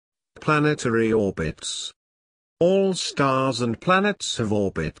planetary orbits. All stars and planets have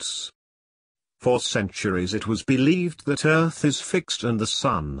orbits. For centuries it was believed that Earth is fixed and the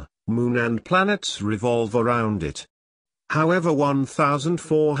Sun, Moon and planets revolve around it. However,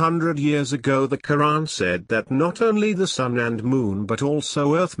 1,400 years ago the Quran said that not only the Sun and Moon but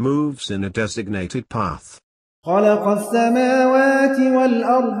also Earth moves in a designated path. خلق السماوات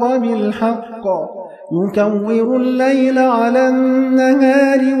والأرض بالحق يكور الليل على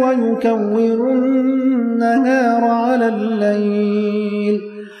النهار ويكور النهار على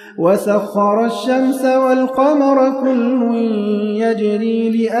الليل وسخر الشمس والقمر كل يجري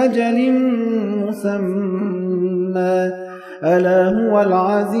لأجل مسمى ألا هو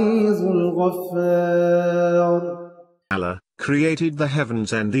العزيز الغفار. Allah created the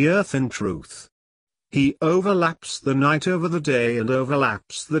heavens and the earth in truth. He overlaps the night over the day and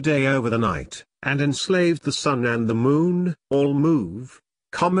overlaps the day over the night, and enslaved the sun and the moon, all move,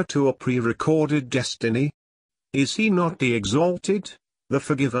 to a pre-recorded destiny. Is he not the exalted, the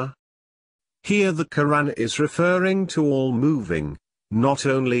forgiver? Here the Quran is referring to all moving, not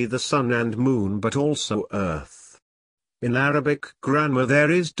only the sun and moon but also earth. In Arabic grammar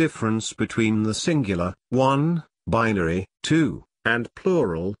there is difference between the singular, one, binary, two, and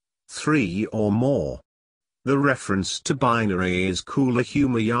plural, three or more. The reference to binary is kula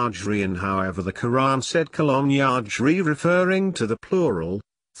huma yajrian, however the Quran said kalam yajri referring to the plural,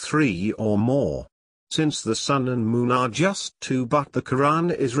 three or more. Since the sun and moon are just two but the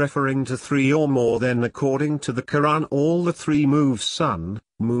Quran is referring to three or more, then according to the Quran all the three move sun,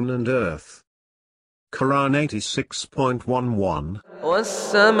 moon and earth. Quran 86.11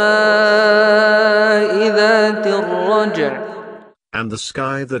 And the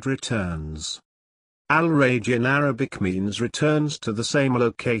sky that returns. Al-Raj in Arabic means returns to the same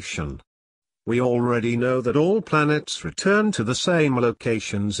location. We already know that all planets return to the same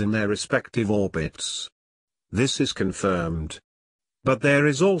locations in their respective orbits. This is confirmed. But there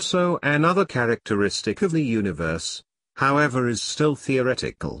is also another characteristic of the universe, however is still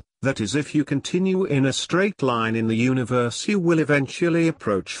theoretical, that is, if you continue in a straight line in the universe you will eventually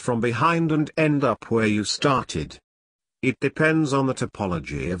approach from behind and end up where you started. It depends on the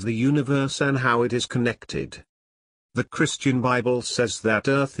topology of the universe and how it is connected. The Christian Bible says that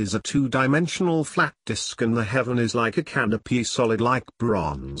Earth is a two-dimensional flat disk and the heaven is like a canopy solid like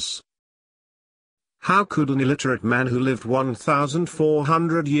bronze. How could an illiterate man who lived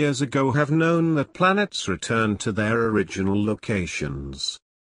 1,400 years ago have known that planets return to their original locations?